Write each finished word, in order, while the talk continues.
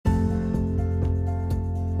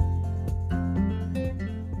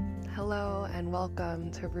and welcome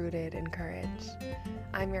to Rooted in Courage.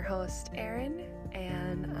 I'm your host, Erin,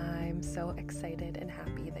 and I'm so excited and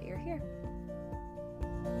happy that you're here.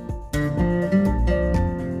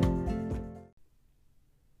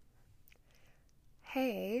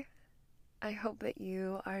 Hey, I hope that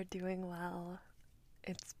you are doing well.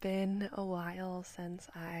 It's been a while since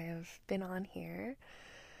I've been on here,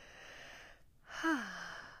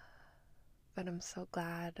 but I'm so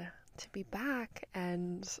glad to be back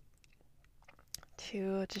and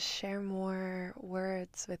to just share more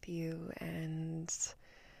words with you and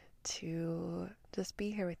to just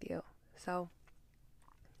be here with you. So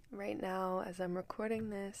right now, as I'm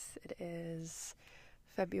recording this, it is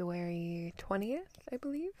February 20th, I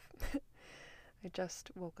believe. I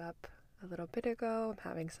just woke up a little bit ago. I'm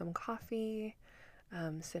having some coffee,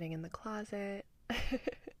 sitting in the closet.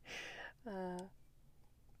 I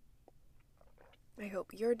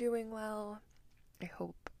hope you're doing well. I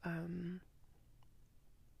hope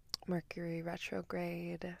Mercury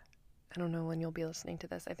retrograde, I don't know when you'll be listening to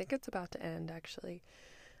this. I think it's about to end, actually,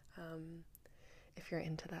 if you're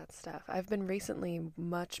into that stuff. I've been recently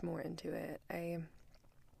much more into it. I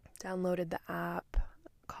downloaded the app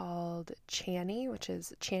called Chani, which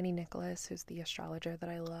is Chani Nicholas, who's the astrologer that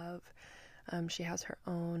I love. She has her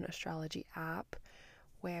own astrology app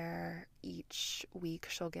where each week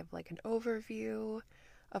she'll give like an overview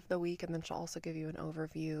of the week, and then she'll also give you an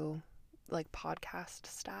overview like podcast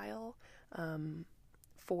style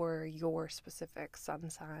for your specific sun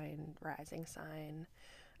sign, rising sign.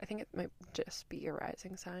 I think it might just be your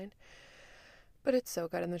rising sign, but it's so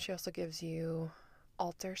good. And then she also gives you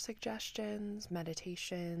altar suggestions,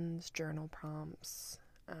 meditations, journal prompts.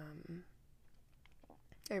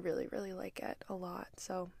 I really, really like it a lot.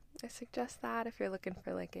 So I suggest that if you're looking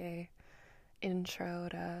for like a intro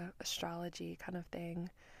to astrology kind of thing.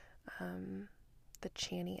 The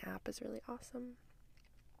Chani app is really awesome.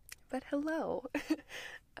 But hello,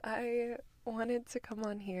 I wanted to come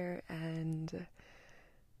on here and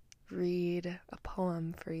read a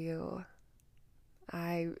poem for you.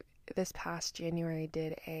 This past January,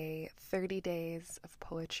 did a 30 days of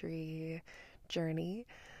poetry journey,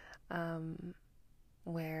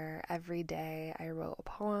 where every day I wrote a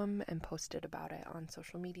poem and posted about it on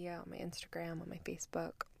social media, on my Instagram, on my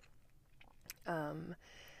Facebook.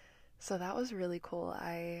 So that was really cool.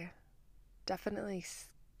 I definitely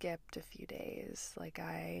skipped a few days. Like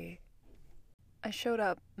I showed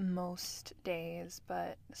up most days,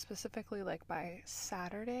 but specifically like by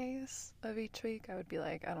Saturdays of each week, I would be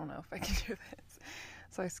like, I don't know if I can do this.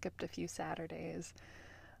 So I skipped a few Saturdays.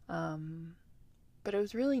 But it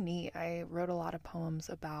was really neat. I wrote a lot of poems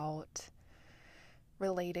about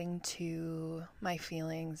relating to my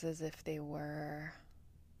feelings as if they were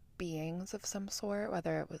beings of some sort,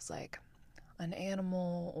 whether it was like an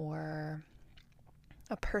animal or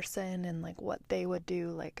a person and like what they would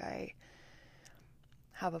do. Like I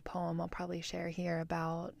have a poem I'll probably share here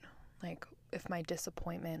about like if my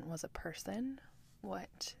disappointment was a person,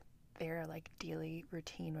 what their like daily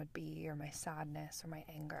routine would be, or my sadness or my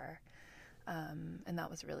anger. And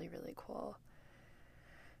that was really, really cool.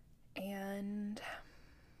 And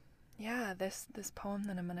yeah, this poem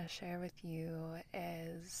that I'm going to share with you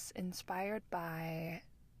is inspired by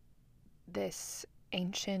this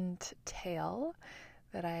ancient tale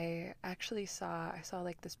that I actually saw. I saw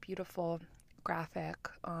like this beautiful graphic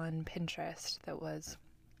on Pinterest that was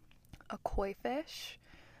a koi fish,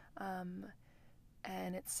 and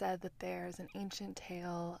it said that there's an ancient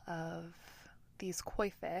tale of these koi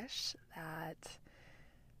fish that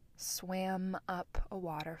swam up a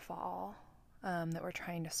waterfall, that were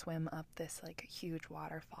trying to swim up this like huge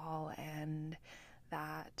waterfall, and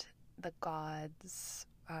that the gods,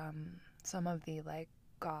 some of the like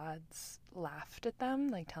gods laughed at them,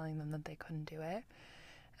 like telling them that they couldn't do it,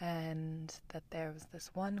 and that there was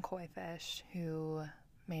this one koi fish who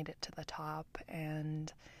made it to the top,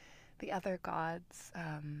 and the other gods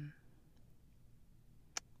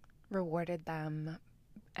rewarded them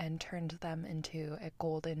and turned them into a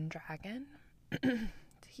golden dragon.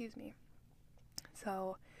 Excuse me.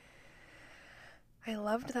 So I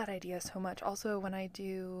loved that idea so much. Also, when I've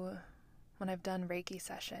done Reiki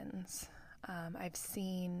sessions, I've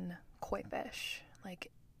seen koi fish,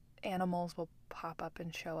 like animals will pop up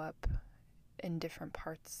and show up in different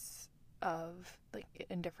parts of, like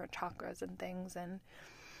in different chakras and things. And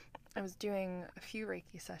I was doing a few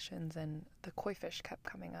Reiki sessions and the koi fish kept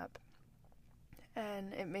coming up.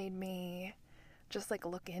 And it made me just like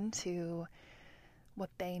look into what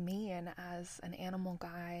they mean as an animal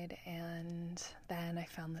guide. And then I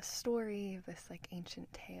found this story, this like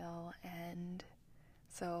ancient tale, and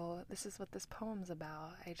so this is what this poem's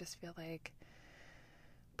about. I just feel like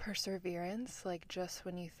perseverance, like just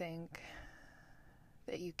when you think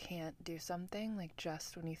that you can't do something, like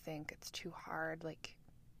just when you think it's too hard, like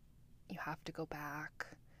you have to go back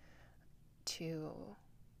to,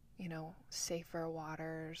 safer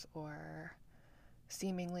waters or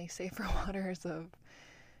seemingly safer waters of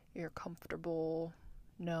your comfortable,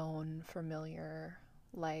 known, familiar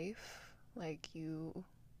life. Like you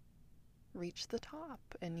reach the top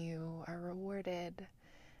and you are rewarded,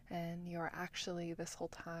 and you're actually, this whole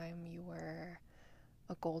time, you were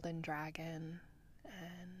a golden dragon.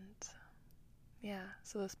 And yeah,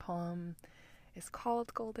 so this poem is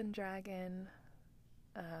called Golden Dragon.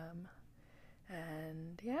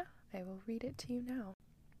 And yeah, I will read it to you now.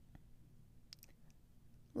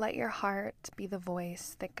 Let your heart be the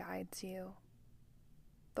voice that guides you,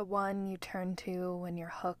 the one you turn to when you're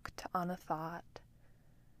hooked on a thought.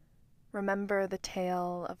 Remember the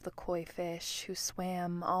tale of the koi fish who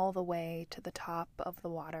swam all the way to the top of the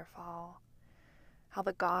waterfall, how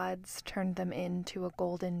the gods turned them into a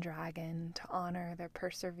golden dragon to honor their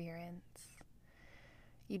perseverance.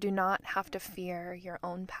 You do not have to fear your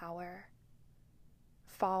own power.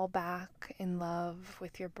 Fall back in love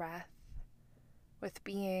with your breath, with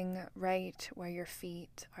being right where your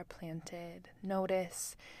feet are planted.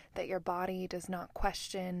 Notice that your body does not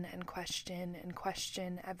question and question and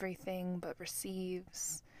question everything, but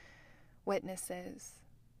receives, witnesses.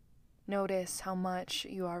 Notice how much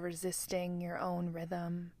you are resisting your own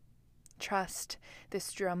rhythm. Trust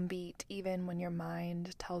this drumbeat even when your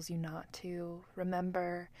mind tells you not to.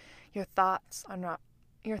 Remember, your thoughts are not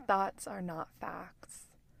facts.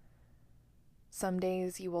 Some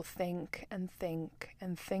days you will think and think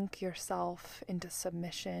and think yourself into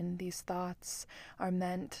submission. These thoughts are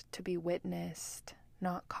meant to be witnessed,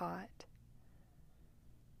 not caught.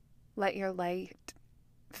 Let your light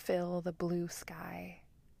fill the blue sky.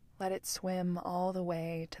 Let it swim all the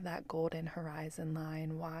way to that golden horizon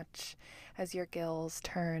line. Watch as your gills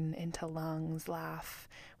turn into lungs. Laugh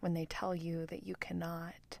when they tell you that you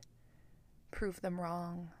cannot. Prove them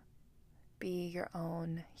wrong. Be your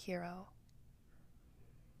own hero.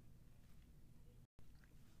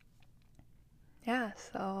 Yeah,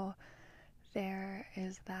 so there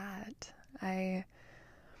is that. I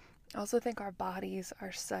also think our bodies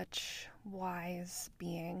are such wise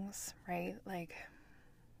beings, right? Like,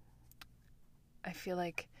 I feel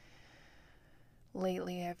like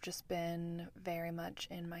lately I've just been very much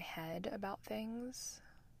in my head about things,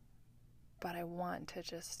 but I want to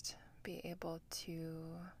just be able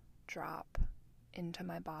to drop into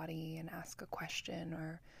my body and ask a question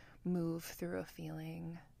or move through a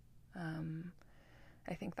feeling.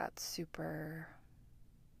 I think that's super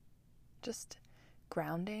just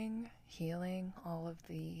grounding, healing, all of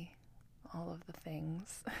the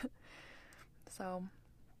things. So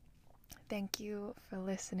thank you for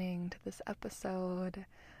listening to this episode.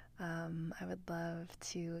 I would love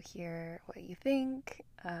to hear what you think.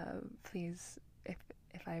 Please,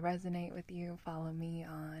 if I resonate with you, follow me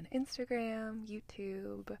on Instagram,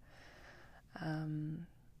 YouTube.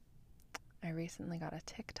 I recently got a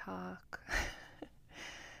TikTok,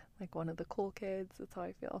 like one of the cool kids. That's how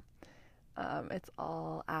I feel. It's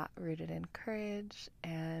all at Rooted in Courage,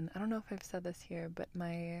 and I don't know if I've said this here, but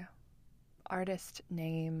my artist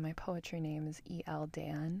name, my poetry name is E.L.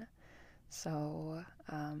 Dan, so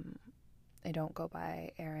I don't go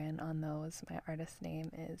by Erin on those. My artist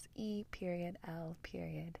name is E.L.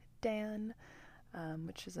 Dan,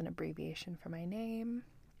 which is an abbreviation for my name.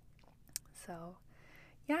 So,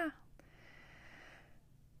 yeah.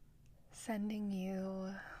 Sending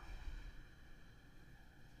you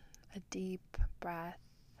a deep breath,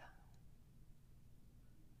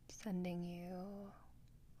 sending you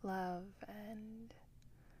love and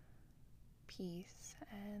peace,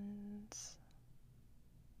 and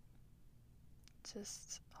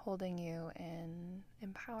just holding you in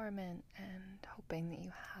empowerment and hoping that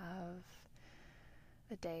you have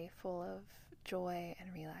a day full of joy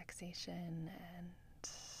and relaxation and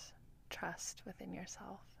trust within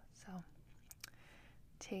yourself. So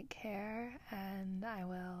take care, and I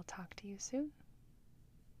will talk to you soon.